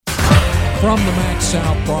From the Max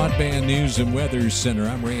South Broadband News and Weather Center,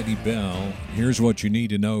 I'm Randy Bell. Here's what you need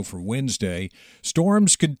to know for Wednesday.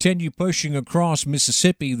 Storms continue pushing across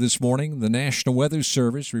Mississippi this morning. The National Weather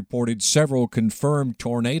Service reported several confirmed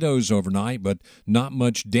tornadoes overnight, but not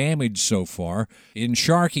much damage so far. In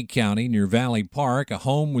Sharkey County, near Valley Park, a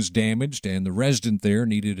home was damaged, and the resident there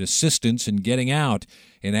needed assistance in getting out.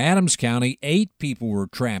 In Adams County, 8 people were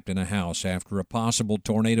trapped in a house after a possible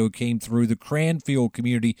tornado came through the Cranfield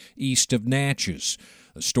community east of Natchez.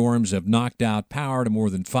 The storms have knocked out power to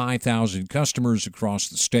more than 5,000 customers across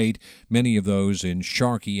the state, many of those in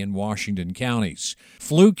Sharkey and Washington counties.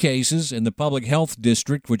 Flu cases in the Public Health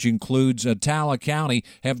District, which includes Attala County,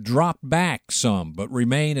 have dropped back some, but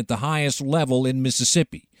remain at the highest level in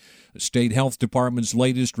Mississippi. The state health department's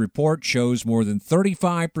latest report shows more than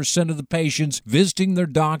 35% of the patients visiting their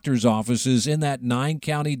doctor's offices in that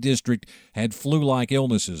 9-county district had flu-like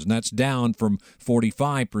illnesses, and that's down from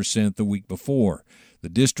 45% the week before. The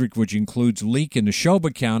district, which includes Leake and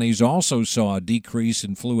Neshoba counties, also saw a decrease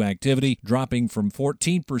in flu activity, dropping from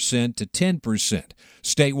 14% to 10%.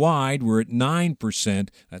 Statewide, we're at 9%.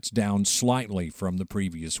 That's down slightly from the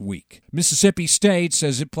previous week. Mississippi State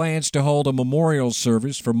says it plans to hold a memorial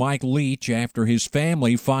service for Mike Leach after his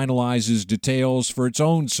family finalizes details for its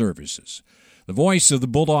own services. The voice of the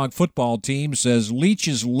Bulldog football team says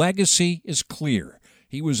Leach's legacy is clear.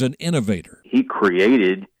 He was an innovator. He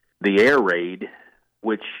created the air raid,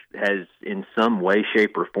 which has in some way,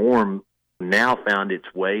 shape, or form now found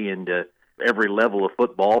its way into every level of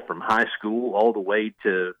football, from high school all the way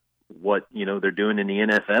to what they're doing in the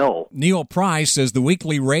NFL. Neil Price says the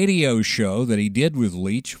weekly radio show that he did with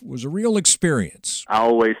Leach was a real experience. I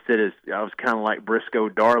always said I was kind of like Briscoe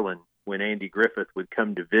Darling when Andy Griffith would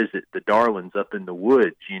come to visit the Darlings up in the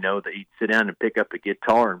woods. That he'd sit down and pick up a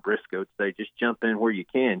guitar, and Briscoe would say, "Just jump in where you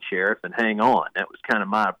can, Sheriff, and hang on." That was kind of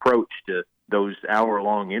my approach to those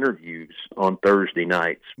hour-long interviews on Thursday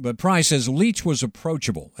nights. But Price says Leach was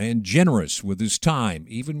approachable and generous with his time,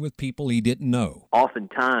 even with people he didn't know.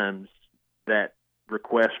 Oftentimes, that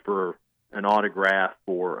request for an autograph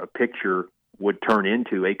or a picture would turn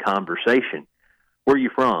into a conversation. Where are you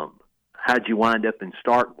from? How'd you wind up in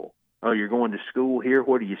Starkville? Oh, you're going to school here?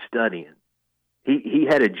 What are you studying? He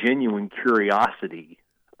had a genuine curiosity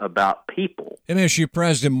about people. MSU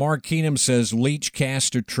President Mark Keenum says Leach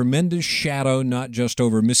cast a tremendous shadow not just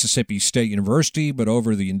over Mississippi State University, but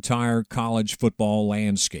over the entire college football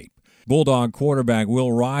landscape. Bulldog quarterback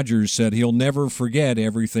Will Rogers said he'll never forget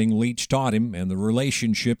everything Leach taught him and the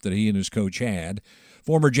relationship that he and his coach had.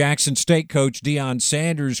 Former Jackson State coach Deion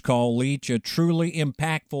Sanders called Leach a truly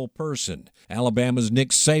impactful person. Alabama's Nick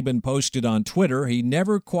Saban posted on Twitter he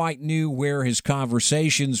never quite knew where his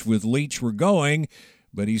conversations with Leach were going,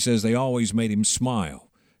 but he says they always made him smile.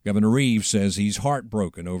 Governor Reeves says he's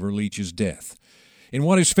heartbroken over Leach's death. In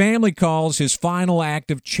what his family calls his final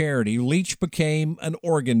act of charity, Leach became an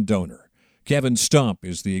organ donor. Kevin Stump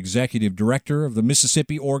is the executive director of the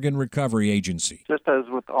Mississippi Organ Recovery Agency. Just as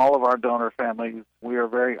with all of our donor families, we are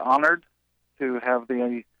very honored to have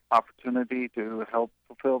the opportunity to help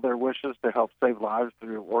fulfill their wishes, to help save lives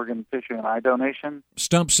through organ, tissue, and eye donation.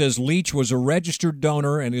 Stump says Leach was a registered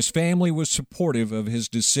donor and his family was supportive of his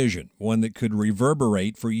decision, one that could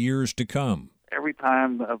reverberate for years to come. Every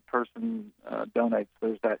time a person donates,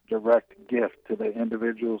 there's that direct gift to the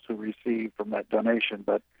individuals who receive from that donation.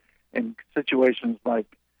 But in situations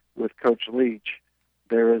like with Coach Leach,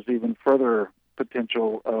 there is even further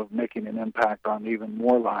potential of making an impact on even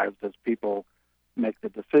more lives as people make the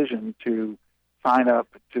decision to sign up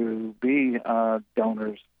to be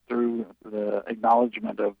donors through the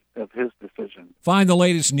acknowledgement of his decision. Find the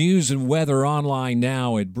latest news and weather online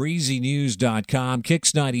now at breezynews.com,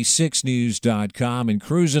 kicks96news.com, and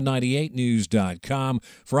cruisin98news.com.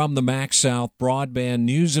 From the Max South Broadband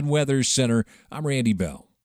News and Weather Center, I'm Randy Bell.